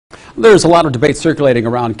There's a lot of debate circulating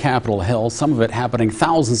around Capitol Hill, some of it happening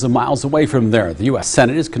thousands of miles away from there. The U.S.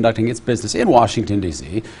 Senate is conducting its business in Washington,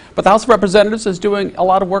 D.C., but the House of Representatives is doing a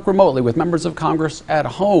lot of work remotely with members of Congress at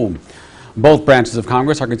home. Both branches of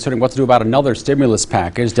Congress are considering what to do about another stimulus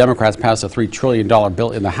package. Democrats passed a $3 trillion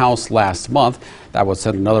bill in the House last month that would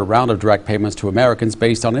send another round of direct payments to Americans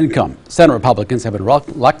based on income. Senate Republicans have been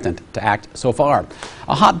reluctant to act so far.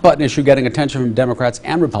 A hot-button issue getting attention from Democrats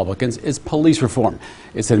and Republicans is police reform.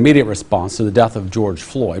 It's an immediate response to the death of George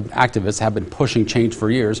Floyd. Activists have been pushing change for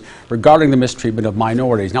years regarding the mistreatment of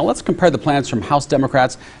minorities. Now let's compare the plans from House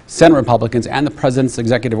Democrats, Senate Republicans, and the President's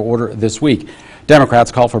executive order this week.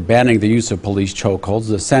 Democrats call for banning the use of police chokeholds.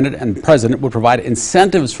 The Senate and President would provide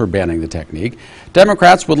incentives for banning the technique.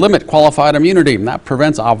 Democrats would limit qualified immunity, and that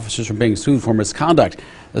prevents officers from being sued for misconduct.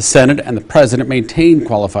 The Senate and the President maintain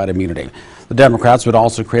qualified immunity. The Democrats would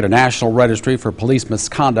also create a national registry for police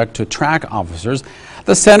misconduct to track officers.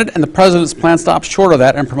 The Senate and the President's plan stops short of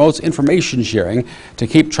that and promotes information sharing to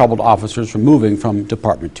keep troubled officers from moving from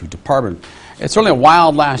department to department. It's certainly a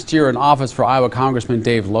wild last year in office for Iowa Congressman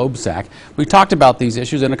Dave Loebsack. We talked about these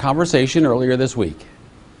issues in a conversation earlier this week.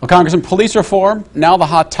 Well, Congressman, police reform, now the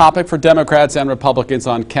hot topic for Democrats and Republicans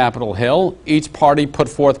on Capitol Hill. Each party put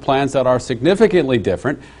forth plans that are significantly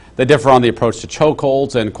different. They differ on the approach to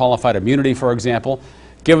chokeholds and qualified immunity, for example.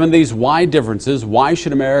 Given these wide differences, why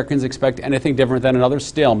should Americans expect anything different than another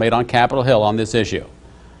stalemate on Capitol Hill on this issue?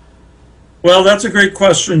 Well, that's a great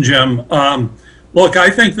question, Jim. Look, I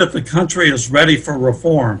think that the country is ready for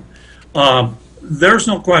reform. There's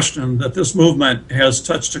no question that this movement has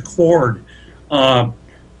touched a chord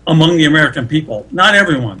among the American people. Not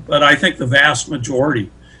everyone, but I think the vast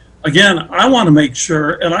majority. Again, I want to make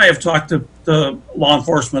sure, and I have talked to the law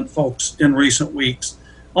enforcement folks in recent weeks,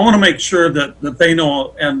 I want to make sure that they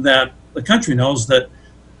know and that the country knows that,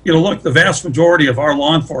 you know, look, the vast majority of our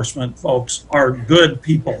law enforcement folks are good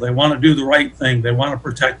people. They want to do the right thing. They want to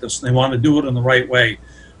protect us. They want to do it in the right way.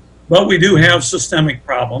 But we do have systemic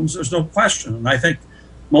problems. There's no question. And I think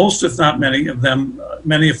most, if not many of them,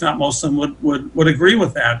 many, if not most of them would agree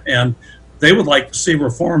with that. And they would like to see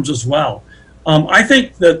reforms as well. I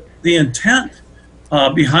think that the intent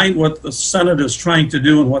behind what the Senate is trying to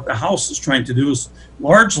do and what the House is trying to do is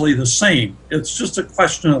largely the same. It's just a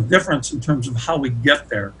question of difference in terms of how we get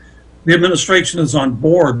there. The administration is on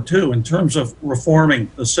board, too, in terms of reforming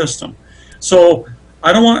the system. So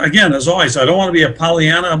I don't want, again, as always, I don't want to be a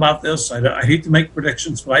Pollyanna about this. I hate to make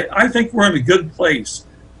predictions, but I think we're in a good place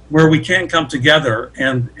where we can come together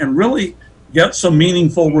and really get some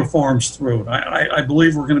meaningful reforms through. I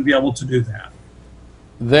believe we're going to be able to do that.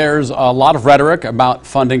 There's a lot of rhetoric about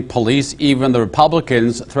funding police. Even the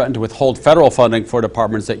Republicans threaten to withhold federal funding for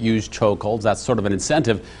departments that use chokeholds. That's sort of an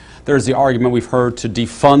incentive. There's the argument we've heard to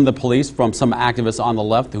defund the police from some activists on the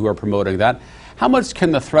left who are promoting that. How much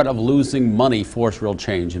can the threat of losing money force real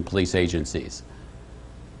change in police agencies?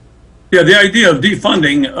 Yeah, the idea of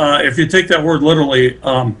defunding, if you take that word literally,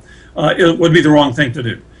 it would be the wrong thing to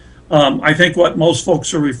do. I think what most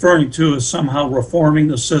folks are referring to is somehow reforming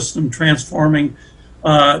the system, transforming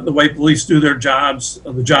the way police do their jobs,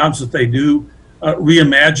 the jobs that they do,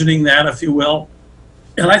 reimagining that, if you will.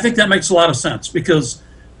 And I think that makes a lot of sense because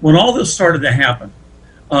when all this started to happen,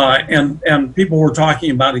 and people were talking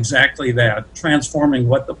about exactly that, transforming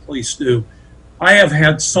what the police do, I have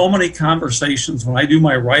had so many conversations when I do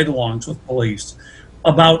my ride-alongs with police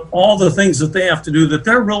about all the things that they have to do that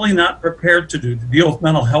they're really not prepared to do, to deal with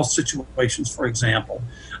mental health situations, for example.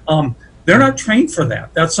 They're not trained for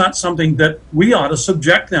that. That's not something that we ought to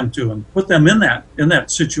subject them to and put them in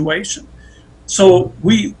that situation. So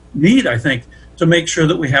we need, I think, to make sure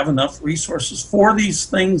that we have enough resources for these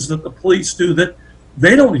things that the police do that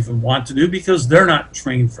they don't even want to do because they're not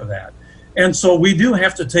trained for that. And so we do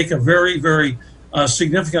have to take a very, very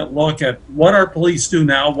significant look at what our police do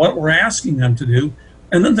now, what we're asking them to do,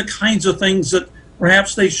 and then the kinds of things that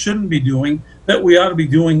perhaps they shouldn't be doing that we ought to be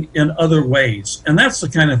doing in other ways. And that's the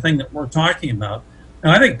kind of thing that we're talking about.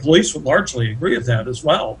 And I think police would largely agree with that as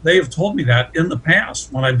well. They have told me that in the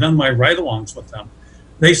past when I've done my ride-alongs with them.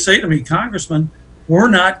 They say to me, Congressman, we're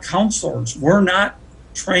not counselors. We're not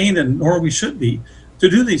trained, and nor we should be, to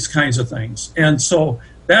do these kinds of things. And so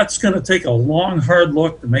that's going to take a long, hard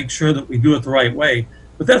look to make sure that we do it the right way.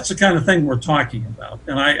 But that's the kind of thing we're talking about,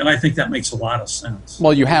 and I think that makes a lot of sense.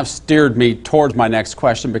 Well, you have steered me towards my next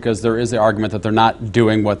question because there is the argument that they're not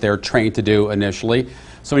doing what they're trained to do initially.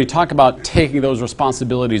 So when you talk about taking those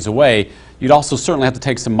responsibilities away, you'd also certainly have to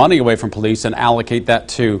take some money away from police and allocate that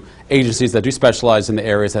to agencies that do specialize in the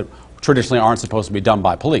areas that traditionally aren't supposed to be done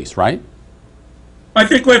by police, right? I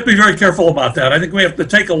think we have to be very careful about that. I think we have to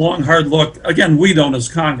take a long, hard look. Again, we don't as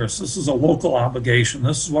Congress. This is a local obligation.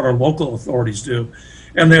 This is what our local authorities do.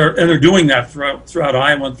 And they're doing that throughout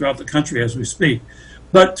Iowa and throughout the country as we speak.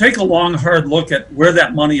 But take a long, hard look at where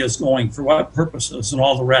that money is going, for what purposes, and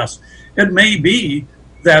all the rest. It may be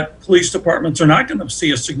that police departments are not going to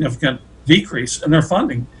see a significant decrease in their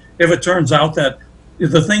funding if it turns out that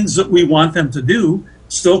the things that we want them to do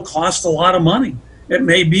still cost a lot of money. It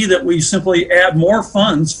may be that we simply add more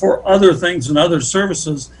funds for other things and other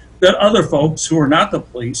services that other folks who are not the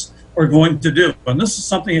police are going to do. And this is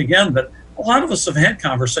something, again, that a lot of us have had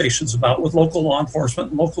conversations about with local law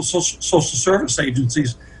enforcement and local social service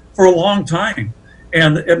agencies for a long time.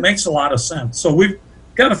 And it makes a lot of sense. So we've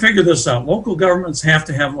got to figure this out. Local governments have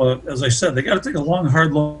to have, as I said, they got to take a long,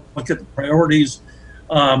 hard look at the priorities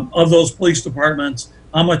of those police departments,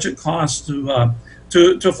 how much it costs to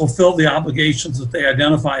fulfill the obligations that they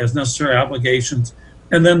identify as necessary obligations.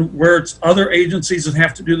 And then where it's other agencies that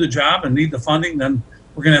have to do the job and need the funding, then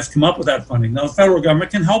we're going to have to come up with that funding. Now, the federal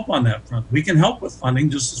government can help on that front. We can help with funding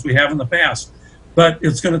just as we have in the past. But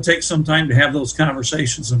it's going to take some time to have those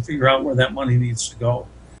conversations and figure out where that money needs to go.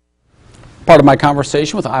 Part of my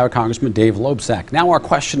conversation with Iowa Congressman Dave Loebsack. Now our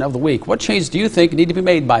question of the week. What changes do you think need to be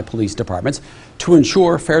made by police departments to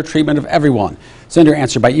ensure fair treatment of everyone? Send your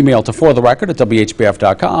answer by email to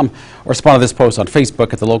fortherecord@whbf.com or respond to this post on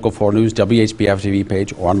Facebook at the Local 4 News WHBF TV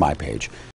page or on my page.